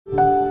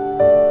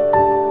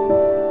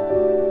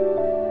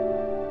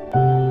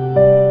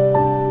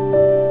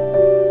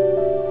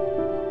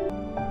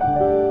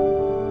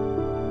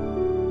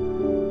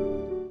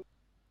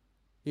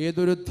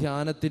ഏതൊരു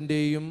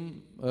ധ്യാനത്തിൻ്റെയും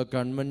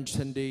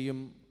കൺവെൻഷൻ്റെയും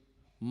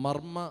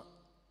മർമ്മ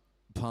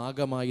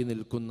ഭാഗമായി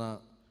നിൽക്കുന്ന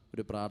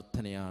ഒരു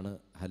പ്രാർത്ഥനയാണ്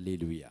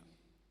ഹല്ലേലൂയ.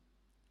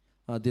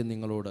 ആദ്യം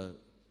നിങ്ങളോട്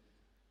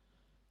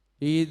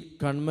ഈ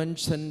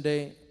കൺവെൻഷൻ്റെ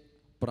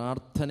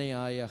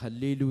പ്രാർത്ഥനയായ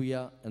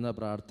ഹല്ലേലൂയ എന്ന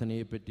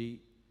പ്രാർത്ഥനയെപ്പറ്റി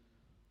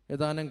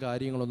ഏതാനും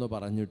കാര്യങ്ങളൊന്ന്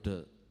പറഞ്ഞിട്ട്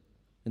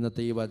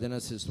ഇന്നത്തെ ഈ വചന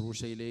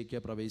ശുശ്രൂഷയിലേക്ക്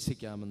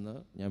പ്രവേശിക്കാമെന്ന്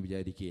ഞാൻ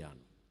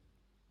വിചാരിക്കുകയാണ്.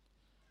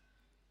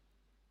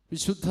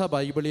 വിശുദ്ധ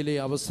ബൈബിളിലെ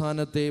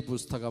അവസാനത്തെ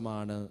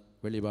പുസ്തകമാണ്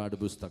വെളിപാട്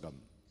പുസ്തകം.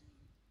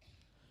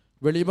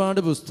 വെളിപാട്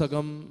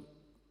പുസ്തകം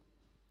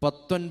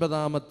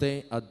 19-ാമത്തെ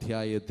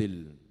അധ്യായത്തിൽ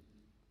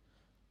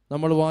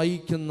നമ്മൾ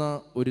വായിക്കുന്ന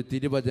ഒരു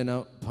തിരുവചന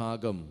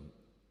ഭാഗം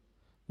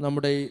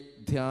നമ്മുടെ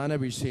ധ്യാന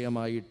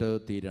വിഷയമായിട്ട്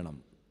തീരണം.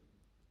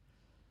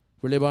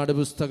 വെളിപാട്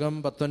പുസ്തകം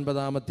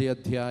 19-ാമത്തെ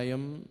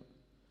അധ്യായം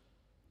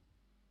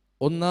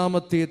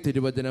 1-ാമത്തെ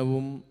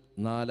തിരുവചനവും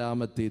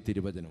 4-ാമത്തെ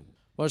തിരുവചനവും.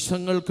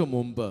 വർഷങ്ങൾക്ക്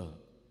മുമ്പ്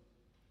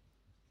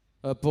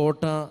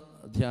പോട്ട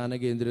ധ്യാന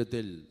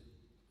കേന്ദ്രത്തിൽ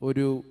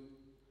ഒരു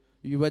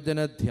യുവജന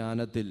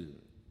ധ്യാനത്തിൽ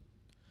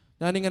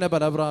ഞാനിങ്ങനെ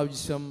പല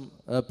പ്രാവശ്യം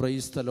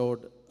പ്രൈസ് ദി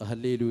ലോർഡ്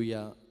ഹല്ലേലൂയ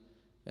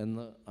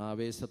എന്ന്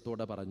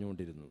ആവേശത്തോടെ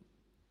പറഞ്ഞുകൊണ്ടിരുന്നു.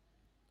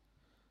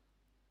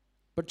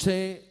 പക്ഷേ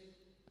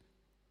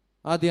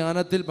ആ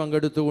ധ്യാനത്തിൽ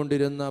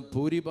പങ്കെടുത്തുകൊണ്ടിരുന്ന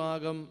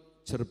ഭൂരിഭാഗം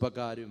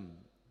ചെറുപ്പക്കാരും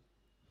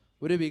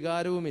ഒരു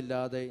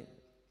വികാരവുമില്ലാതെ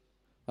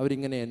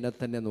അവരിങ്ങനെ എന്നെ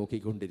തന്നെ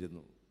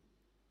നോക്കിക്കൊണ്ടിരുന്നു.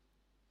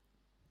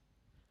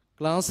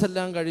 ക്ലാസ്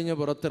എല്ലാം കഴിഞ്ഞ്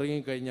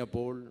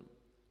പുറത്തിറങ്ങിക്കഴിഞ്ഞപ്പോൾ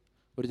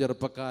ഒരു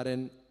ചെറുപ്പക്കാരൻ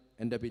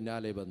എൻ്റെ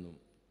പിന്നാലെ വന്നു.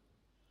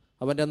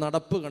 അവൻ്റെ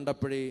നടപ്പ്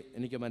കണ്ടപ്പോഴേ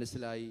എനിക്ക്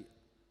മനസ്സിലായി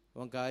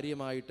അവൻ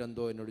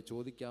കാര്യമായിട്ടെന്തോ എന്നോട്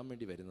ചോദിക്കാൻ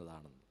വേണ്ടി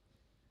വരുന്നതാണെന്ന്.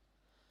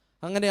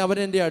 അങ്ങനെ അവൻ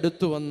എൻ്റെ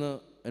അടുത്ത് വന്ന്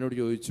എന്നോട്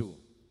ചോദിച്ചു,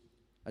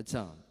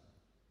 അച്ഛാ,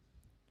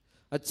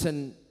 അച്ഛൻ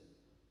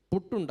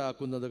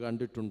പുട്ടുണ്ടാക്കുന്നത്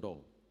കണ്ടിട്ടുണ്ടോ?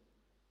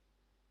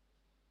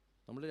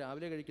 നമ്മൾ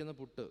രാവിലെ കഴിക്കുന്ന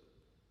പുട്ട്,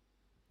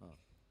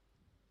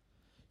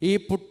 ഈ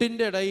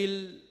പുട്ടിൻ്റെ ഇടയിൽ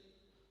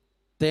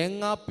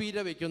തേങ്ങാപ്പീര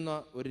വയ്ക്കുന്ന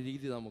ഒരു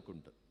രീതി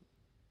നമുക്കുണ്ട്.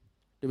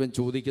 ഇവൻ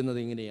ചോദിക്കുന്നത്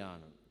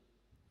ഇങ്ങനെയാണ്,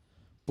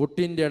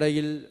 പുട്ടിൻ്റെ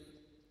ഇടയിൽ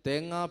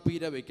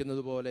തേങ്ങാപ്പീര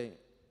വയ്ക്കുന്നത് പോലെ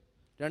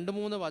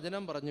 2-3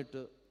 വചനം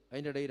പറഞ്ഞിട്ട്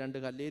അതിൻ്റെ ഇടയിൽ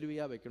 2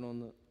 ഹല്ലേലൂയ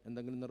വെക്കണമെന്ന്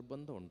എന്തെങ്കിലും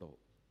നിർബന്ധമുണ്ടോ?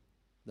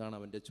 ഇതാണ്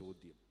അവൻ്റെ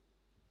ചോദ്യം.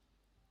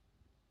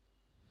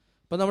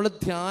 അപ്പം നമ്മൾ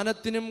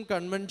ധ്യാനത്തിനും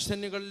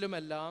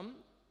കൺവെൻഷനുകളിലുമെല്ലാം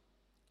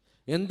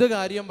എന്ത്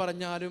കാര്യം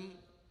പറഞ്ഞാലും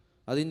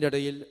അതിൻ്റെ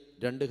ഇടയിൽ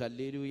 2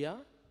 ഹല്ലേലൂയ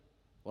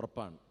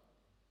ഉറപ്പാണ്.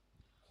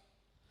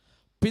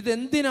 അപ്പം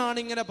ഇതെന്തിനാണ്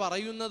ഇങ്ങനെ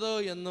പറയുന്നത്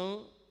എന്ന്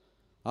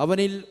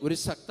അവനിൽ ഒരു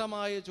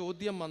ശക്തമായ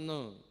ചോദ്യം വന്ന്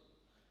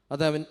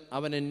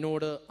അവൻ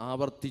എന്നോട്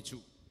ആവർത്തിച്ചു.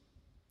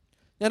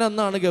 ഞാൻ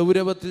അന്നാണ്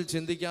ഗൗരവത്തിൽ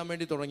ചിന്തിക്കാൻ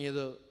വേണ്ടി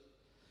തുടങ്ങിയത്.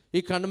 ഈ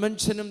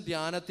കൺവെൻഷനും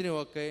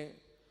ധ്യാനത്തിനുമൊക്കെ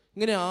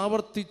ഇങ്ങനെ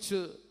ആവർത്തിച്ച്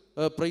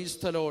പ്രൈസ്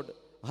ദി ലോർഡ്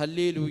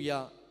ഹല്ലേലൂയ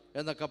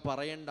എന്നൊക്കെ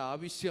പറയേണ്ട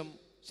ആവശ്യം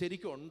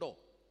ശരിക്കും ഉണ്ടോ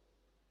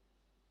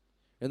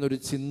എന്നൊരു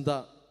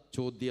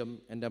ചോദ്യം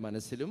എൻ്റെ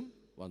മനസ്സിലും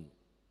വന്നു.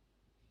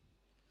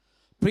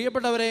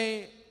 പ്രിയപ്പെട്ടവരെ,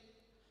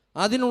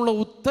 അതിനുള്ള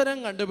ഉത്തരം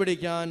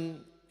കണ്ടുപിടിക്കാൻ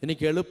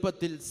എനിക്ക്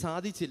എളുപ്പത്തിൽ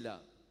സാധിച്ചില്ല.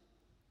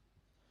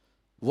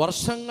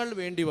 വർഷങ്ങൾ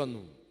വേണ്ടി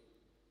വന്നു.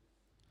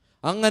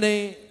 അങ്ങനെ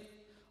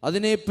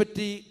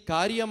അതിനെപ്പറ്റി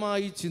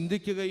കാര്യമായി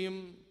ചിന്തിക്കുകയും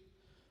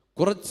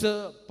കുറച്ച്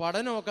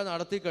പഠനമൊക്കെ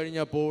നടത്തി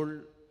കഴിഞ്ഞപ്പോൾ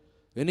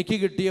എനിക്ക്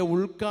കിട്ടിയ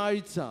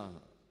ഉൾക്കാഴ്ച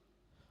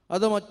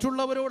അത്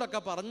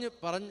മറ്റുള്ളവരോടൊക്കെ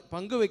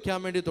പങ്കുവെക്കാൻ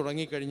വേണ്ടി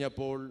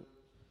തുടങ്ങിക്കഴിഞ്ഞപ്പോൾ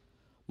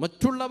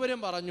മറ്റുള്ളവരും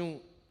പറഞ്ഞു,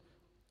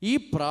 ഈ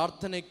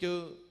പ്രാർത്ഥനയ്ക്ക്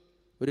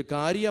ഒരു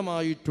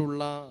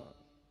കാര്യമായിട്ടുള്ള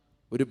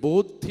ഒരു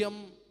ബോധ്യം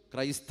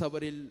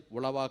ക്രൈസ്തവരിൽ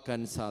ഉളവാക്കാൻ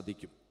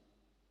സാധിക്കും.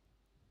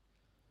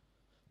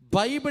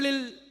 ബൈബിളിൽ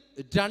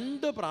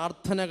 2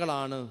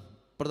 പ്രാർത്ഥനകളാണ്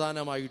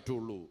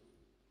പ്രധാനമായിട്ടുള്ളൂ.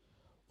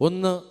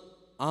 ഒന്ന്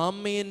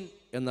ആമേൻ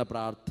എന്ന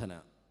പ്രാർത്ഥന,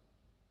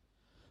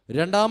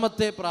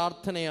 2-ാമത്തെ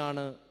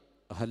പ്രാർത്ഥനയാണ്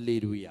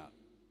ഹല്ലേലൂയ.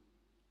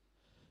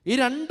 ഈ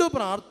 2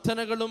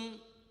 പ്രാർത്ഥനകളും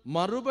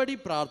മറുപടി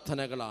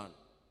പ്രാർത്ഥനകളാണ്.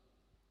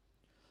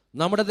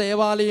 നമ്മുടെ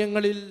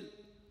ദേവാലയങ്ങളിൽ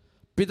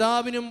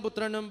പിതാവിനും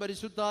പുത്രനും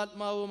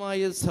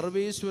പരിശുദ്ധാത്മാവുമായ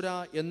സർവേശ്വര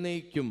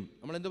എന്നേക്കും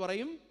നമ്മൾ എന്ത്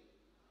പറയും?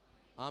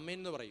 ആമേൻ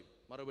എന്ന് പറയും.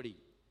 മറുപടി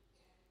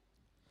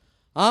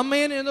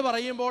ആമേൻ എന്ന്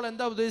പറയുമ്പോൾ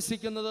എന്താ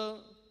ഉദ്ദേശിക്കുന്നത്?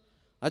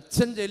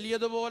 അച്ഛൻ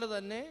ചൊല്ലിയതുപോലെ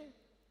തന്നെ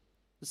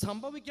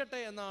സംഭവിക്കട്ടെ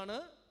എന്നാണ്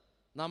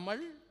നമ്മൾ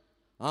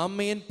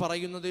ആമേൻ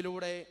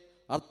പറയുന്നതിലൂടെ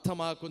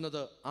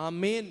അർത്ഥമാക്കുന്നത്.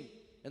 ആമേൻ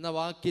എന്ന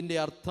വാക്കിൻ്റെ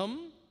അർത്ഥം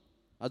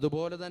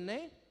അതുപോലെ തന്നെ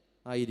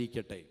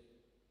ആയിരിക്കട്ടെ.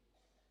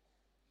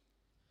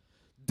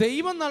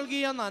 ദൈവം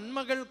നൽകിയ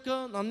നന്മകൾക്ക്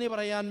നന്ദി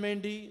പറയാൻ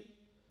വേണ്ടി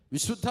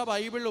വിശുദ്ധ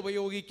ബൈബിൾ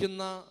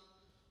ഉപയോഗിക്കുന്ന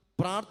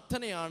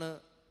പ്രാർത്ഥനയാണ്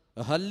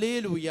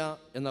ഹല്ലേലൂയ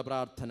എന്ന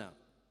പ്രാർത്ഥന.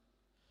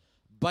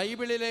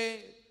 ബൈബിളിലെ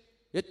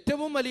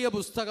ഏറ്റവും വലിയ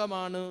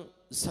പുസ്തകമാണ്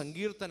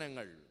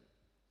സങ്കീർത്തനങ്ങൾ.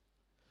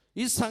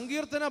 ഈ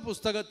സങ്കീർത്തന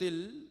പുസ്തകത്തിൽ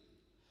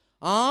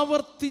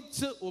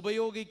ആവർത്തിച്ച്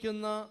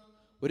ഉപയോഗിക്കുന്ന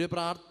ഒരു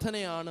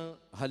പ്രാർത്ഥനയാണ്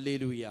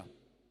ഹല്ലേലൂയ.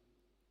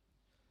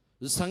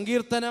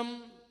 സങ്കീർത്തനം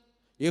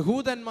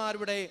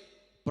യഹൂദന്മാരുടെ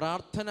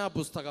പ്രാർത്ഥനാ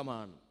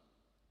പുസ്തകമാണ്.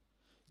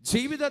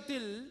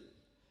 ജീവിതത്തിൽ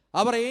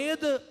അവർ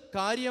ഏത്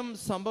കാര്യം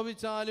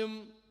സംഭവിച്ചാലും,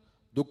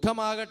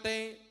 ദുഃഖമാകട്ടെ,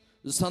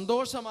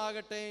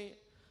 സന്തോഷമാകട്ടെ,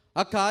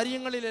 ആ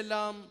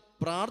കാര്യങ്ങളിലെല്ലാം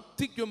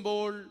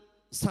പ്രാർത്ഥിക്കുമ്പോൾ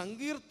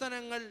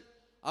സങ്കീർത്തനങ്ങൾ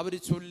അവർ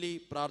ചൊല്ലി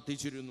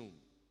പ്രാർത്ഥിച്ചിരുന്നു.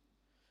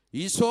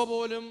 ഈശോ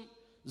പോലും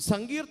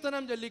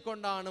സങ്കീർത്തനം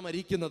ചൊല്ലിക്കൊണ്ടാണ്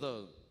മരിക്കുന്നത്.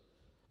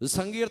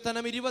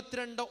 സങ്കീർത്തനം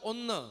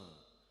 22:1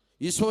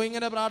 ഈശോ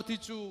ഇങ്ങനെ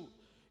പ്രാർത്ഥിച്ചു: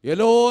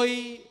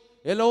 എലോയ്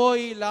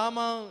എലോയ് ലാമ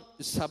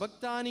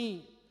ശബക്താനി,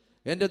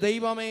 എൻ്റെ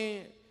ദൈവമേ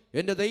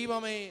എൻ്റെ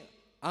ദൈവമേ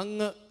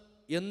അങ്ങ്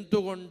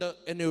എന്തുകൊണ്ട്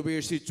എന്നെ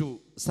ഉപേക്ഷിച്ചു.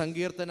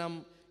 സങ്കീർത്തനം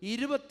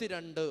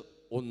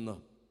 22:1.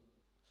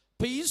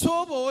 ഈശോ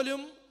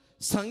പോലും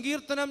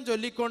സങ്കീർത്തനം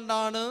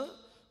ചൊല്ലിക്കൊണ്ടാണ്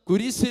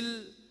കുരിശിൽ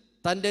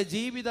തൻ്റെ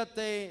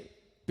ജീവിതത്തെ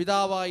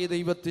പിതാവായ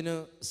ദൈവത്തിന്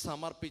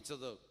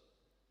സമർപ്പിച്ചത്.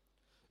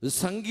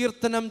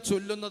 സങ്കീർത്തനം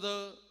ചൊല്ലുന്നത്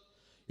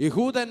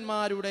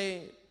യഹൂദന്മാരുടെ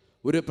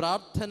ഒരു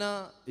പ്രാർത്ഥന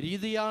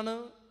രീതിയാണ്,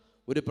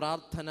 ഒരു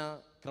പ്രാർത്ഥന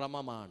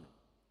ക്രമമാണ്.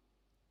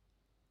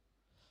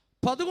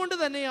 അപ്പം അതുകൊണ്ട്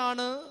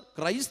തന്നെയാണ്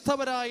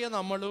ക്രൈസ്തവരായ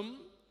നമ്മളും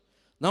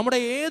നമ്മുടെ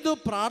ഏതു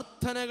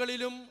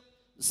പ്രാർത്ഥനകളിലും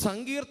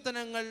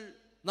സങ്കീർത്തനങ്ങൾ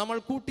നമ്മൾ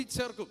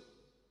കൂട്ടിച്ചേർക്കും.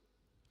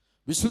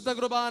 വിശുദ്ധ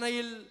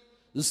കുർബാനയിൽ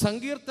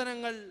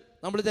സങ്കീർത്തനങ്ങൾ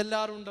നമ്മൾ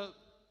ചൊല്ലാറുണ്ട്.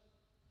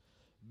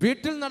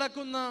 വീട്ടിൽ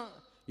നടക്കുന്ന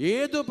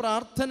ഏതു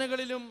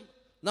പ്രാർത്ഥനകളിലും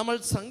നമ്മൾ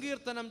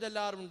സങ്കീർത്തനം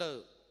ചൊല്ലാറുണ്ട്.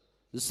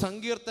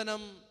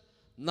 സങ്കീർത്തനം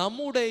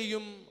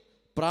നമ്മുടെയും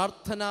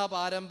പ്രാർത്ഥനാ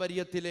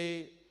പാരമ്പര്യത്തിലെ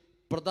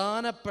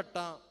പ്രധാനപ്പെട്ട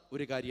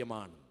ഒരു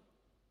കാര്യമാണ്.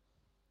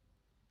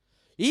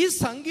 ഈ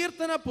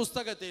സങ്കീർത്തന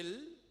പുസ്തകത്തിൽ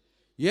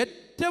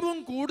ഏറ്റവും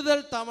കൂടുതൽ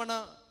തവണ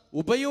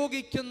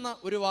ഉപയോഗിക്കുന്ന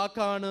ഒരു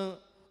വാക്കാണ്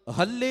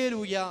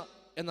ഹല്ലേലൂയ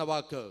എന്ന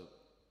വാക്ക്.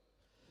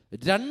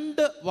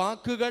 2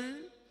 വാക്കുകൾ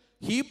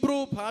ഹീബ്രു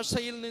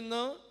ഭാഷയിൽ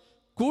നിന്ന്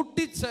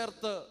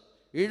കൂട്ടിച്ചേർത്ത്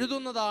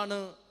എഴുതുന്നതാണ്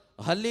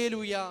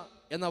ഹല്ലേലൂയ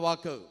എന്ന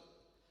വാക്ക്.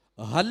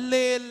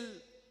 ഹല്ലേൽ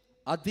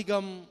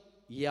അധികം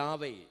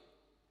യാവേ.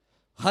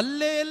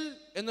 ഹല്ലേൽ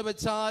എന്ന്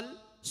വെച്ചാൽ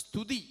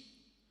സ്തുതി,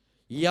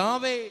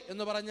 യാവേ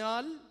എന്ന്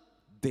പറഞ്ഞാൽ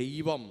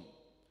ദൈവം.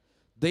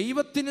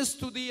 ദൈവത്തിന്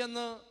സ്തുതി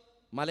എന്ന്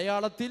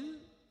മലയാളത്തിൽ,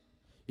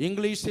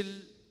 ഇംഗ്ലീഷിൽ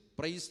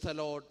പ്രൈസ് ദി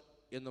ലോർഡ്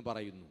എന്ന്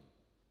പറയുന്നു.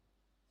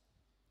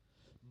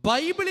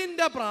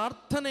 ബൈബിളിൻ്റെ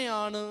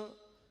പ്രാർത്ഥനയാണ്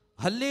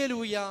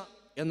ഹല്ലേലൂയ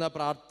എന്ന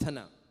പ്രാർത്ഥന.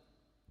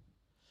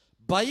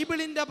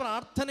 ബൈബിളിൻ്റെ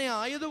പ്രാർത്ഥന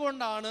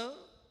ആയതുകൊണ്ടാണ്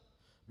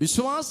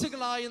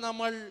വിശ്വാസികളായി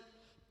നമ്മൾ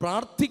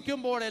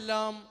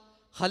പ്രാർത്ഥിക്കുമ്പോഴെല്ലാം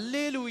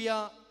ഹല്ലേലൂയ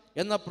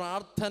എന്ന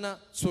പ്രാർത്ഥന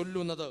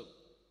ചൊല്ലുന്നത്.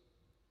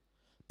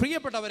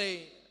 പ്രിയപ്പെട്ടവരെ,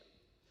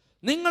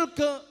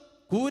 നിങ്ങൾക്ക്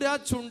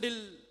കൂരാച്ചുണ്ടിൽ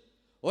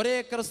 1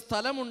 ഏക്കർ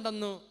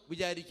സ്ഥലമുണ്ടെന്ന്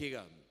വിചാരിക്കുക.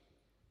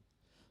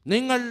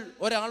 നിങ്ങൾ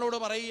ഒരാളോട്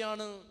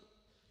പറയുകയാണ്,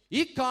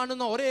 ഈ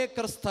കാണുന്ന 1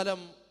 ഏക്കർ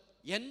സ്ഥലം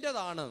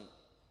എൻ്റെതാണ്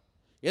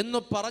എന്ന്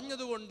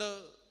പറഞ്ഞതുകൊണ്ട്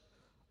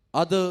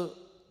അത്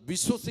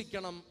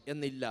വിശ്വസിക്കണം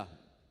എന്നില്ല.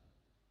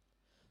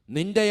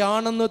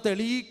 നിന്റെയാണെന്ന്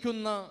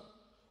തെളിയിക്കുന്ന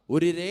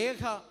ഒരു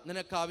രേഖ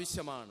നിനക്ക്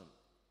ആവശ്യമാണ്.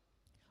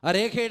 ആ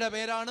രേഖയുടെ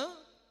പേരാണ്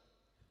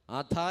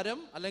ആധാരം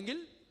അല്ലെങ്കിൽ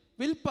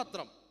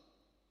വിൽപത്രം.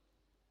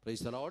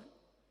 Praise the Lord.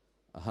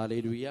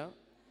 ഹല്ലേലൂയ,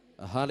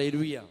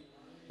 ഹല്ലേലൂയ,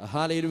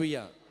 ഹല്ലേലൂയ.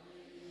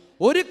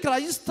 ഒരു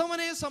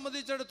ക്രൈസ്തവനെ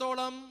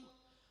സംബന്ധിച്ചിടത്തോളം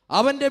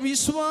അവൻ്റെ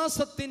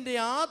വിശ്വാസത്തിൻ്റെ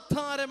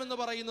ആധാരം എന്ന്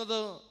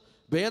പറയുന്നത്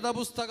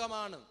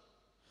വേദപുസ്തകമാണ്.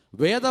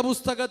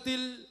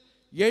 വേദപുസ്തകത്തിൽ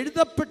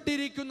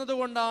എഴുതപ്പെട്ടിരിക്കുന്നത്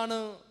കൊണ്ടാണ്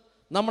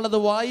നമ്മളത്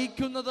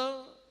വായിക്കുന്നത്,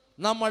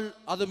 നമ്മൾ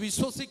അത്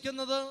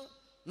വിശ്വസിക്കുന്നത്,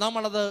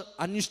 നമ്മളത്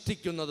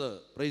അനുഷ്ഠിക്കുന്നത്.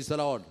 Praise the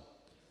Lord.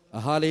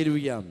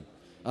 ഹല്ലേലൂയ,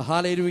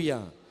 ഹല്ലേലൂയ,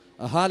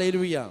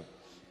 ഹല്ലേലൂയ.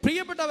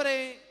 പ്രിയപ്പെട്ടവരെ,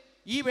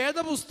 ഈ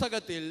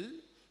വേദപുസ്തകത്തിൽ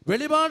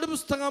വെളിപാട്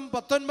പുസ്തകം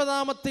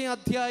 19-ാമത്തെ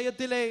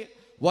അധ്യായത്തിലെ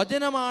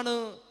വചനമാണ്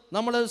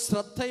നമ്മൾ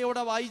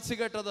ശ്രദ്ധയോടെ വായിച്ചു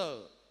കേട്ടത്.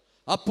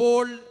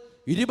 അപ്പോൾ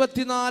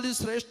 24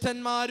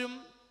 ശ്രേഷ്ഠന്മാരും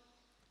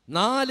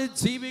 4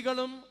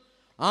 ജീവികളും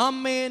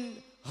ആമേൻ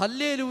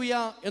ഹല്ലേലൂയ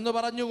എന്ന്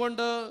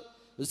പറഞ്ഞുകൊണ്ട്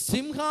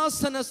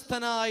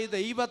സിംഹാസനസ്ഥനായ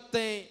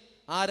ദൈവത്തെ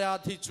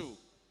ആരാധിച്ചു.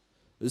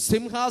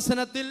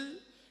 സിംഹാസനത്തിൽ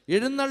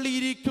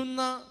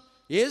എഴുന്നള്ളിയിരിക്കുന്ന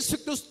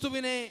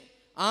യേശുക്രിസ്തുവിനെ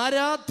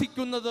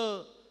ആരാധിക്കുന്നത്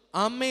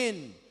ആമേൻ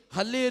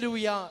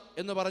ഹല്ലേലൂയ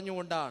എന്ന്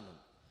പറഞ്ഞുകൊണ്ടാണ്.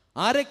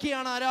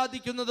 ആരൊക്കെയാണ്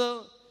ആരാധിക്കുന്നത്?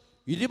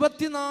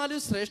 24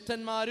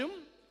 ശ്രേഷ്ഠന്മാരും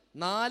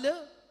 4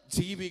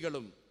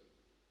 ജീവികളും.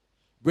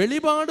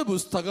 വെളിപാട്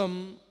പുസ്തകം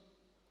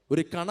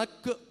ഒരു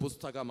കണക്ക്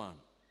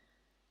പുസ്തകമാണ്.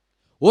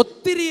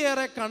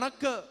 ഒത്തിരിയേറെ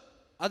കണക്ക്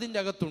അതിൻ്റെ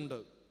അകത്തുണ്ട്.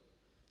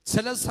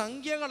 ചില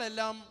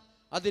സംഖ്യകളെല്ലാം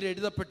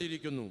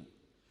അതിലെഴുതപ്പെട്ടിരിക്കുന്നു.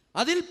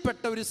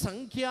 അതിൽപ്പെട്ട ഒരു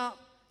സംഖ്യാ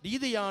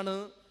രീതിയാണ്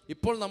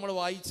ഇപ്പോൾ നമ്മൾ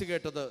വായിച്ചു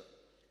കേട്ടത്.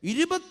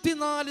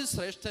 24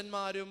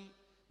 ശ്രേഷ്ഠന്മാരും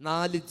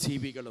 4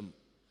 ജീവികളും.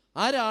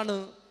 ആരാണ്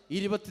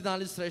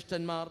 24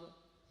 ശ്രേഷ്ഠന്മാർ?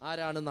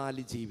 ആരാണ്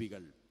 4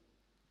 ജീവികൾ?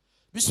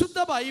 വിശുദ്ധ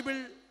ബൈബിൾ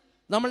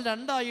നമ്മൾ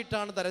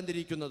 2ആയിട്ടാണ്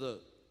തരംതിരിക്കുന്നത്: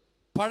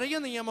 പഴയ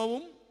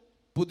നിയമവും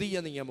പുതിയ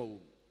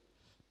നിയമവും.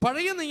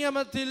 പഴയ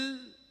നിയമത്തിൽ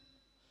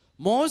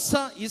മോശ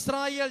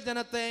ഇസ്രായേൽ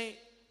ജനത്തെ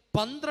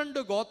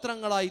 12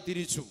 ഗോത്രങ്ങളായി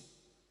തിരിച്ചു.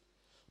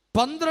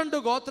 12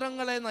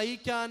 ഗോത്രങ്ങളെ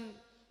നയിക്കാൻ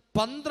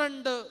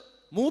 12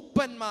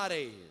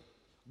 മൂപ്പന്മാരെ,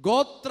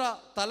 ഗോത്ര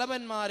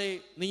തലവന്മാരെ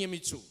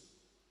നിയമിച്ചു.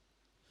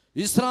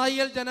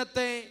 ഇസ്രായേൽ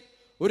ജനത്തെ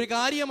ഒരു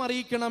കാര്യം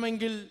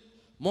അറിയിക്കണമെങ്കിൽ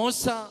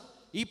മോശ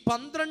ഈ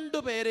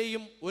 12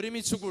 പേരെയും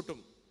ഒരുമിച്ച് കൂട്ടും.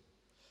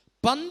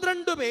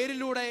 12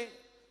 പേരിലൂടെ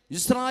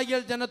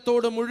ഇസ്രായേൽ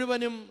ജനത്തോട്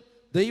മുഴുവനും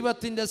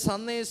ദൈവത്തിൻ്റെ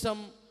സന്ദേശം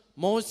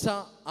മോശ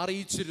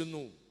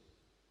അറിയിച്ചിരുന്നു.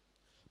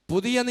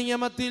 പുതിയ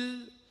നിയമത്തിൽ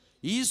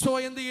ഈശോ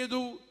എന്ത്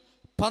ചെയ്തു?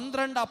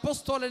 12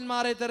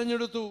 അപ്പസ്തോലന്മാരെ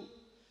തിരഞ്ഞെടുത്തു.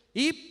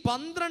 ഈ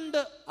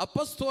 12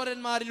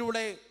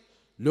 അപ്പസ്തോലന്മാരിലൂടെ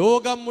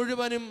ലോകം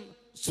മുഴുവനും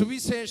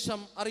സുവിശേഷം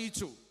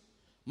അറിയിച്ചു.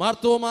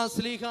 മാർത്തോമാ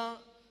ശ്ലീഹ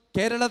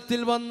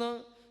കേരളത്തിൽ വന്ന്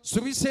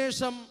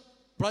സുവിശേഷം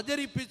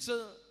പ്രചരിപ്പിച്ച്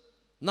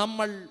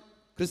നമ്മൾ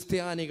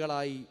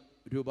ക്രിസ്ത്യാനികളായി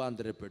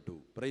രൂപാന്തരപ്പെട്ടു.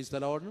 Price the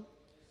Lord.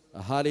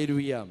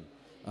 ഹല്ലേലൂയ,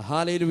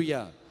 ഹല്ലേലൂയ.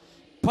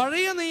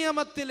 പഴയ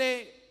നിയമത്തിലെ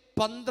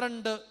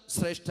 12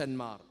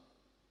 ശ്രേഷ്ഠന്മാർ,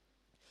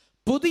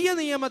 പുതിയ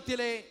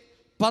നിയമത്തിലെ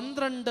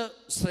 12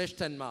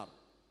 ശ്രേഷ്ഠന്മാർ.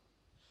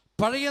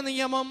 പഴയ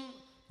നിയമം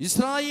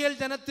ഇസ്രായേൽ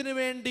ജനത്തിനു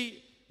വേണ്ടി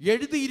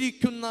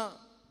എഴുതിയിരിക്കുന്ന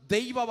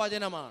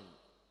ദൈവവചനമാണ്.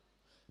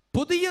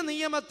 പുതിയ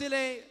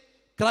നിയമത്തിലെ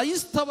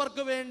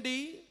ക്രൈസ്തവർക്ക് വേണ്ടി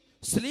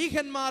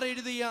ശ്ലീഹന്മാർ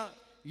എഴുതിയ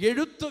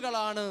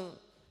എഴുത്തുകളാണ്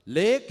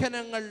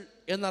ലേഖനങ്ങൾ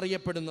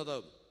എന്നറിയപ്പെടുന്നത്.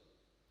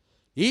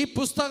 ഈ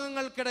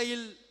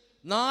പുസ്തകങ്ങൾക്കിടയിൽ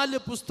 4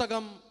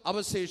 പുസ്തകം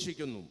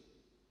അവശേഷിക്കുന്നു.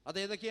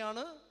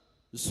 അതേതൊക്കെയാണ്?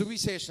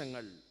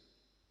 സുവിശേഷങ്ങൾ.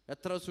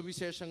 എത്ര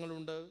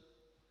സുവിശേഷങ്ങളുണ്ട്?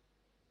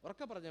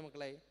 ഉറക്കെ പറഞ്ഞ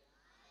മക്കളെ.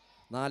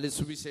 4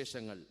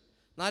 സുവിശേഷങ്ങൾ.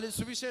 4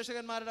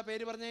 സുവിശേഷകന്മാരുടെ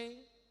പേര് പറഞ്ഞേ.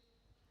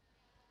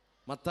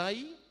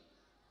 മത്തായി,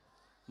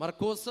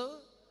 മർക്കോസ്,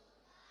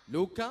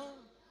 ലൂക്ക,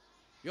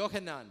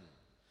 യോഹന്നാൻ.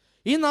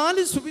 ഈ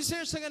 4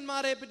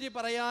 സുവിശേഷകന്മാരെ പറ്റി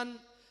പറയാൻ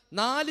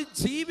 4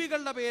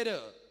 ജീവികളുടെ പേര്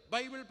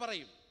ബൈബിൾ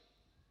പറയും.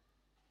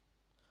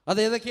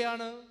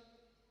 അതേതൊക്കെയാണ്?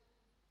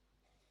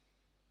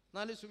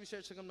 4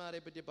 സുവിശേഷകന്മാരെ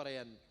പറ്റി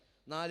പറയാൻ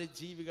 4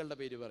 ജീവികളുടെ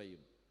പേര്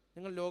പറയും.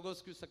 നിങ്ങൾ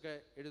ലോഗോസ് ക്വിസ് ഒക്കെ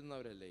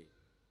എഴുതുന്നവരല്ലേ?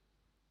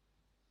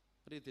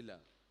 അറിയത്തില്ല?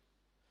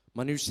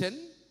 മനുഷ്യൻ,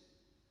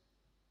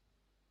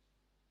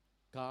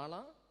 കാള,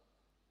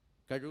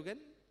 കഴുകൻ,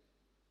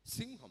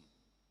 സിംഹം.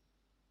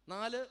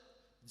 4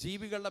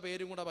 ജീവികളുടെ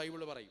പേരും കൂടെ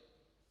ബൈബിൾ പറയും,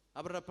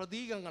 അവരുടെ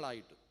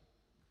പ്രതീകങ്ങളായിട്ട്.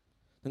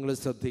 നിങ്ങൾ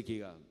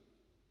ശ്രദ്ധിക്കുക.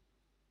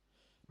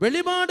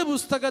 വെളിപാട്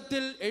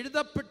പുസ്തകത്തിൽ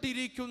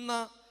എഴുതപ്പെട്ടിരിക്കുന്ന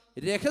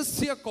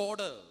രഹസ്യ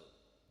കോഡ്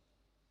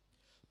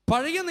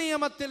പഴയ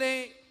നിയമത്തിലെ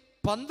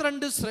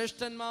 12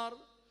 ശ്രേഷ്ഠന്മാർ,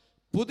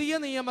 പുതിയ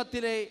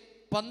നിയമത്തിലെ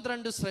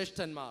 12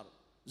 ശ്രേഷ്ഠന്മാർ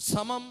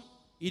സമം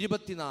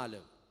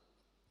 24.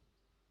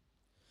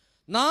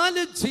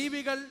 4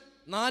 ജീവികൾ,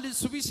 4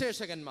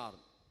 സുവിശേഷകന്മാർ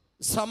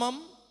സമം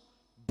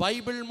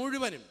ബൈബിൾ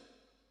മുഴുവനും.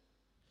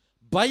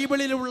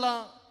 ബൈബിളിലുള്ള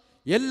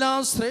എല്ലാ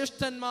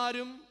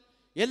ശ്രേഷ്ഠന്മാരും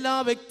എല്ലാ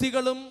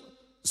വ്യക്തികളും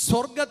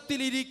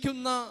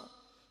സ്വർഗത്തിലിരിക്കുന്ന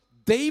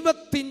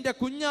ദൈവത്തിൻ്റെ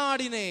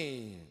കുഞ്ഞാടിനെ,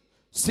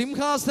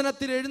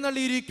 സിംഹാസനത്തിൽ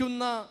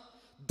എഴുന്നള്ളിയിരിക്കുന്ന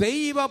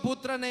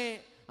ദൈവപുത്രനെ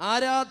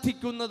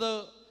ആരാധിക്കുന്നത്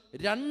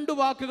 2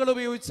 വാക്കുകൾ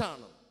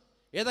ഉപയോഗിച്ചാണ്.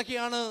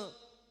 ഏതൊക്കെയാണ്?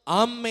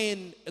 ആമേൻ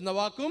എന്ന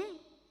വാക്കും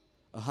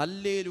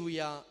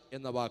ഹല്ലേലൂയ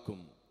എന്ന വാക്കും.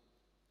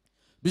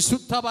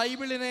 വിശുദ്ധ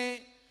ബൈബിളിനെ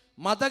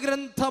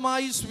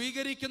മതഗ്രന്ഥമായി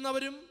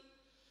സ്വീകരിക്കുന്നവരും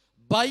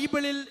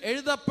ബൈബിളിൽ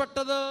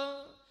എഴുതപ്പെട്ടത്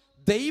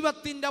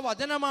ദൈവത്തിൻ്റെ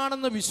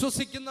വചനമാണെന്ന്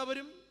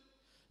വിശ്വസിക്കുന്നവരും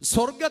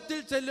സ്വർഗത്തിൽ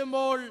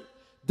ചെല്ലുമ്പോൾ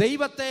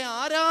ദൈവത്തെ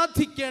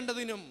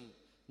ആരാധിക്കേണ്ടതിനും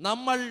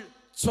നമ്മൾ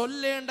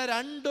ചൊല്ലേണ്ട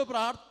 2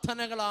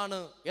 പ്രാർത്ഥനകളാണ്.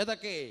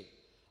 ഏതൊക്കെ?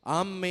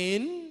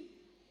 ആമേൻ,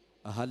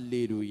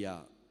 ഹല്ലേലൂയ.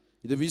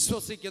 ഇത്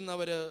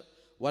വിശ്വസിക്കുന്നവര്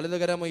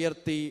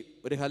വലതുകരമുയർത്തി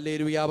ഒരു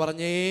ഹല്ലേലൂയ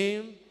പറഞ്ഞേ.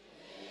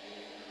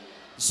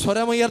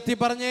 സ്വരമുയർത്തി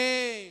പറഞ്ഞേ.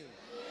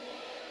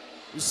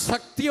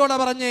 ശക്തിയോടെ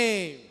പറഞ്ഞേ.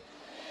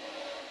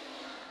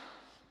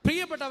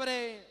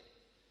 പ്രിയപ്പെട്ടവരെ,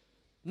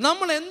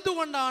 നമ്മൾ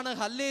എന്തുകൊണ്ടാണ്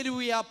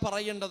ഹല്ലേലൂയ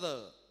പറയേണ്ടത്?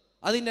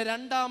 അതിൻ്റെ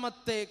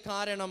 2ാമത്തെ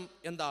കാരണം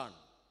എന്താണ്?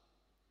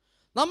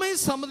 നമ്മെ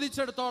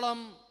സംബന്ധിച്ചിടത്തോളം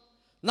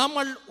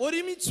നമ്മൾ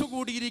ഒരുമിച്ച്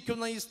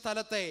കൂടിയിരിക്കുന്ന ഈ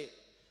സ്ഥലത്തെ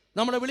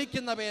നമ്മൾ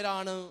വിളിക്കുന്ന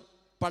പേരാണ്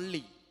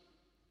പള്ളി,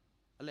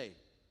 അല്ലേ?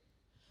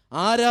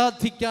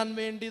 ആരാധിക്കാൻ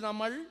വേണ്ടി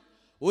നമ്മൾ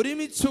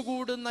ഒരുമിച്ച്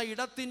കൂടുന്ന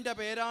ഇടത്തിൻ്റെ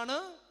പേരാണ്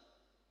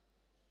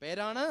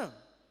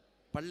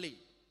പള്ളി.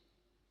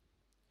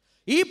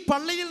 ഈ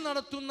പള്ളിയിൽ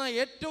നടത്തുന്ന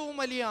ഏറ്റവും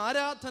വലിയ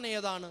ആരാധന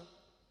ഏതാണ്?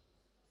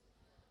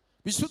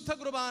 വിശുദ്ധ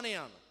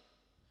കുർബാനയാണ്.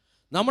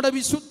 നമ്മുടെ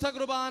വിശുദ്ധ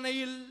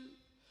കുർബാനയിൽ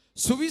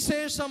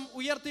സുവിശേഷം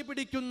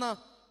ഉയർത്തിപ്പിടിക്കുന്ന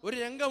ഒരു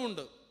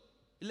രംഗമുണ്ട്,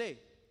 ഇല്ലേ?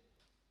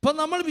 ഇപ്പൊ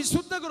നമ്മൾ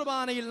വിശുദ്ധ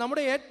കുർബാനയിൽ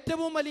നമ്മുടെ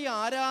ഏറ്റവും വലിയ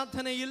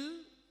ആരാധനയിൽ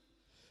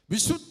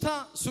വിശുദ്ധ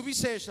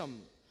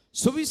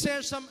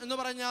സുവിശേഷം എന്ന്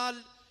പറഞ്ഞാൽ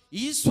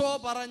ഈശോ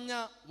പറഞ്ഞ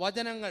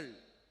വചനങ്ങൾ.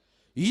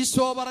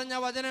 ഈശോ പറഞ്ഞ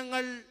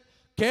വചനങ്ങൾ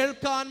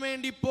കേൾക്കാൻ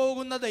വേണ്ടി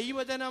പോകുന്ന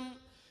ദൈവജനം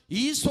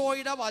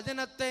ഈശോയുടെ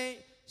വചനത്തെ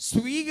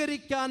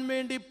സ്വീകരിക്കാൻ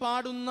വേണ്ടി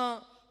പാടുന്ന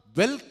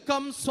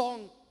വെൽക്കം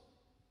സോങ്,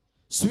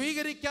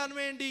 സ്വീകരിക്കാൻ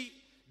വേണ്ടി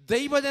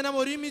ദൈവജനം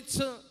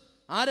ഒരുമിച്ച്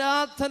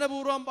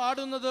ആരാധനപൂർവം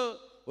പാടുന്നത്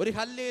ഒരു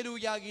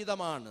ഹല്ലേലൂയ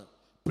ഗീതമാണ്.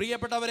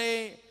 പ്രിയപ്പെട്ടവരെ,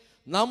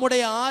 നമ്മുടെ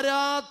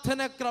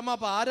ആരാധനക്രമ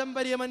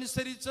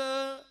പാരമ്പര്യമനുസരിച്ച്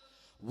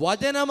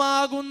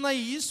വചനമാകുന്ന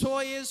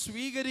ഈശോയെ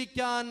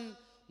സ്വീകരിക്കാൻ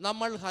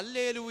നമ്മൾ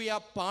ഹല്ലേലൂയ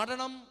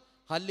പാടണം,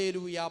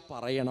 ഹല്ലേലൂയ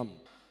പറയണം.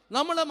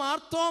 നമ്മൾ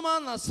മാർത്തോമാ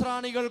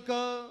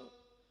നസ്രാണികൾക്ക്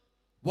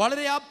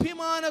വളരെ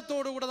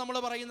അഭിമാനത്തോടുകൂടെ നമ്മൾ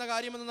പറയുന്ന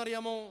കാര്യം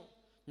എന്തെന്നറിയാമോ?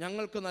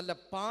 ഞങ്ങൾക്ക് നല്ല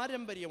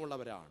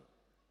പാരമ്പര്യമുള്ളവരാണ്,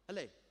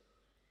 അല്ലേ?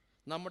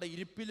 നമ്മുടെ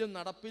ഇരിപ്പിലും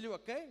നടപ്പിലും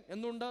ഒക്കെ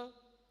എന്തുണ്ട്?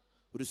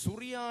 ഒരു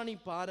സുറിയാനി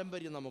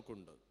പാരമ്പര്യം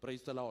നമുക്കുണ്ട്.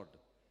 Praise the Lord.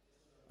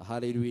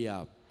 ഹല്ലേലൂയ,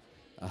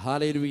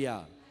 ഹല്ലേലൂയ,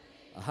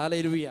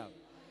 ഹല്ലേലൂയ.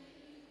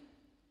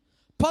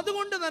 അപ്പം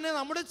അതുകൊണ്ട് തന്നെ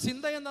നമ്മുടെ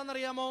ചിന്ത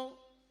എന്താണെന്നറിയാമോ?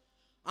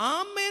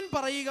 ആമേൻ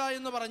പറയുക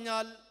എന്ന്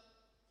പറഞ്ഞാൽ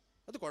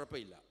അത്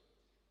കുഴപ്പമില്ല.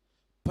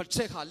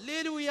 പക്ഷേ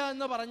ഹല്ലേലൂയ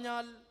എന്ന്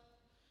പറഞ്ഞാൽ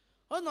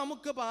അത്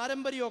നമുക്ക്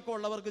പാരമ്പര്യമൊക്കെ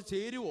ഉള്ളവർക്ക്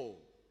ചേരുവോ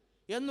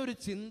എന്നൊരു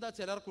ചിന്ത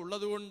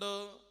ചിലർക്കുള്ളത് കൊണ്ട്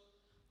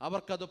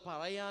അവർക്കത്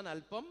പറയാൻ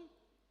അല്പം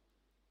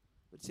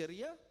ഒരു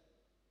ചെറിയ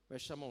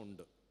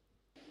വിഷമമുണ്ട്.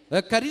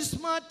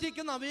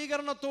 കരിസ്മാറ്റിക്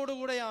നവീകരണത്തോടു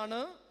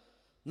കൂടെയാണ്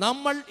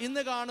നമ്മൾ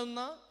ഇന്ന്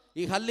കാണുന്ന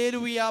ഈ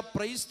ഹല്ലേലൂയ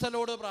പ്രൈസ് ദി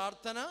ലോർഡ്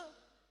പ്രാർത്ഥന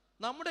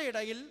നമ്മുടെ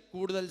ഇടയിൽ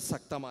കൂടുതൽ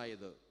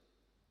ശക്തമായത്.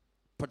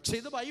 പക്ഷേ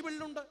ഇത്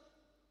ബൈബിളിലുണ്ട്.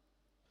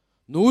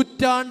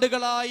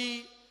 നൂറ്റാണ്ടുകളായി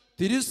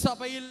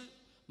തിരുസഭയിൽ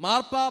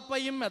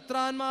മാർപ്പാപ്പയും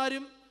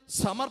മെത്രാന്മാരും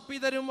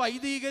സമർപ്പിതരും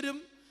വൈദികരും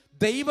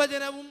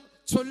ദൈവജനവും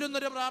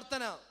ചൊല്ലുന്നൊരു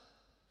പ്രാർത്ഥന.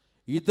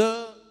 ഇത്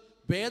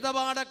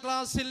വേദപാഠ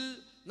ക്ലാസ്സിൽ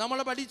നമ്മൾ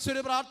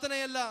പഠിച്ചൊരു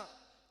പ്രാർത്ഥനയല്ല,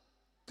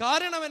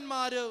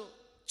 കാരണവന്മാര്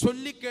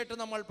ചൊല്ലിക്കേട്ട്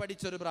നമ്മൾ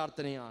പഠിച്ചൊരു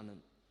പ്രാർത്ഥനയാണ്.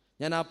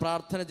 ഞാൻ ആ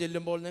പ്രാർത്ഥന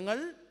ചെല്ലുമ്പോൾ നിങ്ങൾ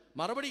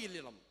മറുപടി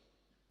ഇല്ലണം.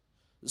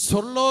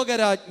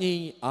 സ്വർലോകരാജ്ഞി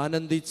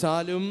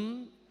ആനന്ദിച്ചാലും,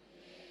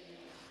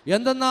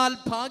 എന്തെന്നാൽ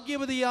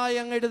ഭാഗ്യവതിയായ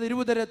അങ്ങയുടെ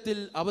തിരുവുദരത്തിൽ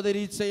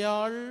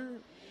അവതരിച്ചയാൾ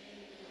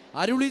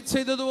അരുളി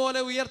ചെയ്തതുപോലെ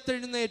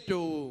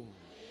ഉയർത്തെഴുന്നേറ്റു.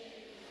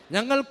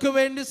 ഞങ്ങൾക്ക്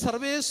വേണ്ടി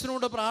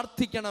സർവേശ്വരനോട്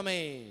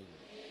പ്രാർത്ഥിക്കണമേ.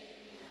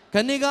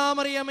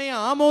 കന്യകാമറിയമേ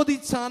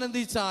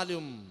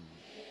ആമോദിച്ചാനന്ദിച്ചാലും,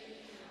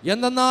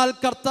 എന്തെന്നാൽ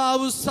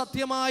കർത്താവ്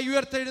സത്യമായി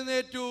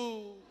ഉയർത്തെഴുന്നേറ്റു.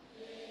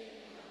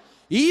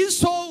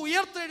 ഈശോ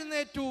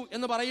ഉയർത്തെഴുന്നേറ്റു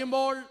എന്ന്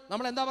പറയുമ്പോൾ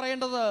നമ്മൾ എന്താ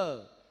പറയേണ്ടത്?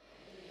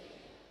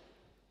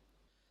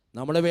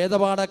 നമ്മുടെ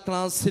വേദപാഠ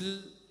ക്ലാസ്സിൽ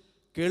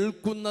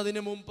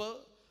കേൾക്കുന്നതിന് മുമ്പ്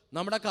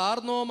നമ്മുടെ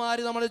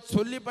കാർന്നോമാര് നമ്മളെ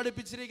ചൊല്ലി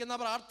പഠിപ്പിച്ചിരിക്കുന്ന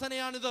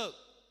പ്രാർത്ഥനയാണിത്.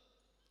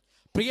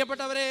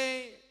 പ്രിയപ്പെട്ടവരെ,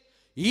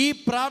 ഈ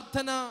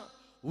പ്രാർത്ഥന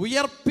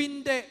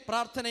ഉയർപ്പിൻ്റെ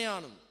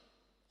പ്രാർത്ഥനയാണ്.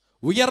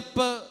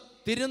 ഉയർപ്പ്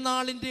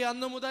തിരുനാളിൻ്റെ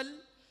അന്ന് മുതൽ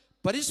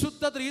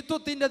പരിശുദ്ധ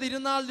ത്രിത്വത്തിൻ്റെ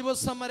തിരുനാൾ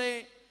ദിവസം വരെ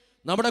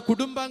നമ്മുടെ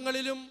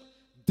കുടുംബങ്ങളിലും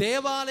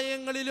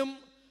ദേവാലയങ്ങളിലും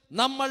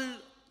നമ്മൾ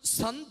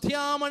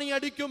സന്ധ്യാമണി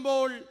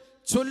അടിക്കുമ്പോൾ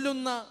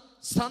ചൊല്ലുന്ന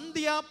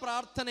സന്ധ്യാ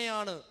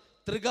പ്രാർത്ഥനയാണ്,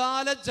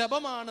 ത്രികാല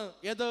ജപമാണ്.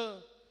 ഏത്?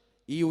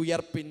 ഈ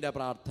ഉയർപ്പിൻ്റെ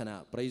പ്രാർത്ഥന.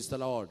 Praise the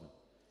Lord.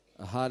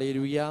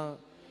 ഹല്ലേലൂയ,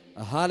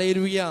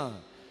 ഹല്ലേലൂയ,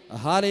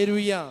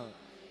 ഹല്ലേലൂയ,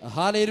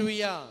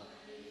 ഹല്ലേലൂയ.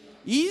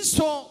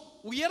 ഈശോ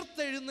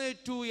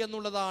ഉയർത്തെഴുന്നേറ്റു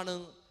എന്നുള്ളതാണ്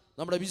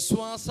നമ്മുടെ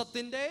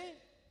വിശ്വാസത്തിൻ്റെ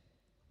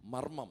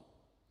മർമ്മം.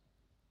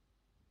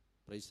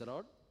 Praise the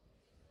Lord.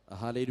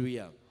 ഹല്ലേലൂയ.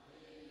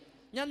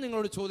 ഞാൻ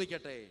നിങ്ങളോട്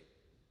ചോദിക്കട്ടെ,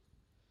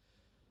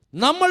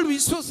 നമ്മൾ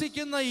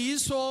വിശ്വസിക്കുന്ന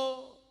ഈശോ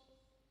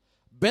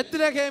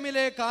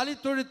ബെത്ലഹേമിലെ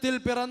കാലിത്തൊഴുത്തിൽ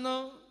പിറന്ന്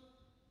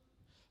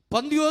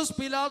പന്തിയോസ്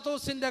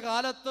പീലാത്തോസിന്റെ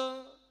കാലത്ത്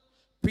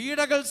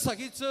പീഡകൾ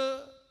സഹിച്ച്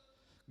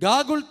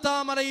ഗാഗുൽത്താ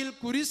മലയിൽ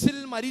കുരിശിൽ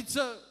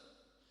മരിച്ച്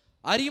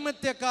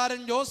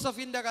അരിമത്യക്കാരൻ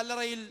ജോസഫിന്റെ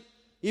കല്ലറയിൽ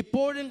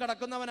ഇപ്പോഴും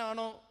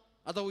കിടക്കുന്നവനാണോ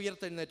അതോ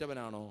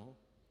ഉയർത്തെഴുന്നേറ്റവനാണോ?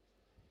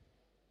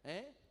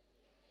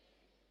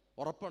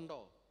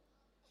 ഉറപ്പുണ്ടോ?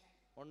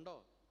 ഉണ്ടോ?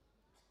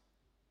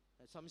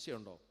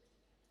 സംശയമുണ്ടോ?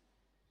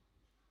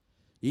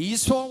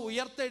 ഈശോ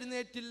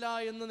ഉയർത്തെഴുന്നേറ്റില്ല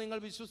എന്ന് നിങ്ങൾ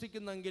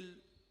വിശ്വസിക്കുന്നെങ്കിൽ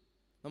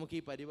നമുക്ക്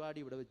ഈ പരിപാടി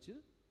ഇവിടെ വെച്ച്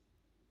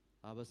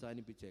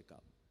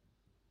അവസാനിപ്പിച്ചേക്കാം.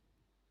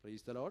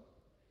 Praise the Lord.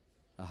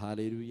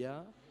 ഹല്ലേലൂയ,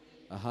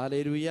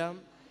 ഹല്ലേലൂയ.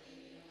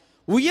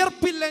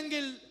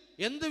 ഉയർപ്പില്ലെങ്കിൽ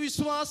എന്ത്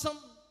വിശ്വാസം?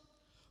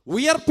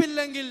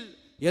 ഉയർപ്പില്ലെങ്കിൽ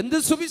എന്ത്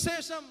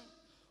സുവിശേഷം?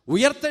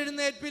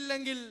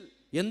 ഉയർത്തെഴുന്നേൽപ്പില്ലെങ്കിൽ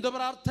എന്ത്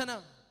പ്രാർത്ഥന?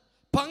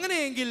 അപ്പം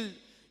അങ്ങനെയെങ്കിൽ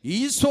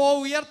ഈശോ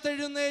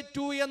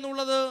ഉയർത്തെഴുന്നേറ്റു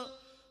എന്നുള്ളത്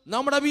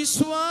നമ്മുടെ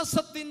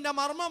വിശ്വാസത്തിൻ്റെ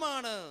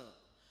മർമ്മമാണ്.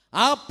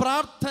 ആ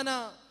പ്രാർത്ഥന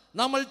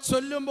നമ്മൾ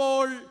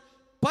ചൊല്ലുമ്പോൾ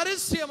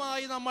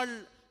പരസ്യമായി നമ്മൾ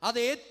അത്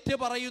ഏറ്റു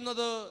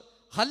പറയുന്നത്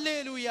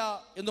ഹല്ലേലൂയ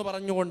എന്ന്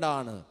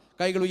പറഞ്ഞുകൊണ്ടാണ്.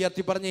 കൈകൾ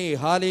ഉയർത്തി പറഞ്ഞേ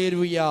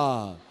ഹല്ലേലൂയ,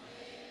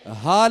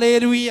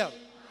 ഹല്ലേലൂയ.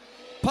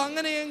 അപ്പം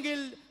അങ്ങനെയെങ്കിൽ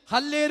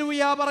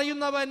ഹല്ലേലൂയ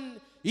പറയുന്നവൻ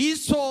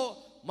ഈശോ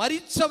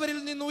മരിച്ചവരിൽ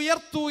നിന്ന്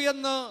ഉയർത്തു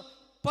എന്ന്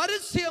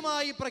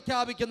പരസ്യമായി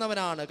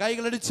പ്രഖ്യാപിക്കുന്നവനാണ്.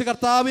 കൈകളടിച്ച്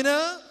കർത്താവിന്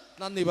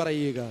നന്ദി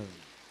പറയുക.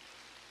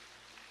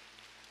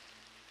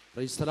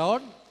 Praise the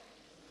Lord.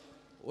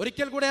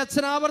 ഒരിക്കൽ കൂടെ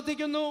അച്ഛൻ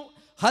ആവർത്തിക്കുന്നു,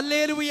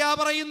 ഹല്ലേലൂയ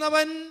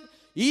പറയുന്നവൻ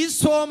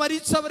ഈശോ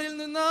മരിച്ചവരിൽ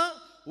നിന്ന്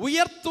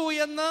ഉയർത്തു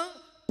എന്ന്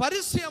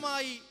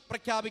പരസ്യമായി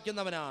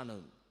പ്രഖ്യാപിക്കുന്നവനാണ്.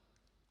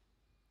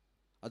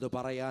 അത്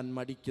പറയാൻ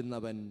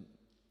മടിക്കുന്നവൻ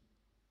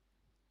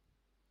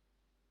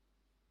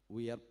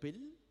ഉയർപ്പിൽ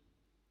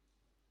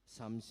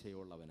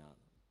സംശയമുള്ളവനാണ്.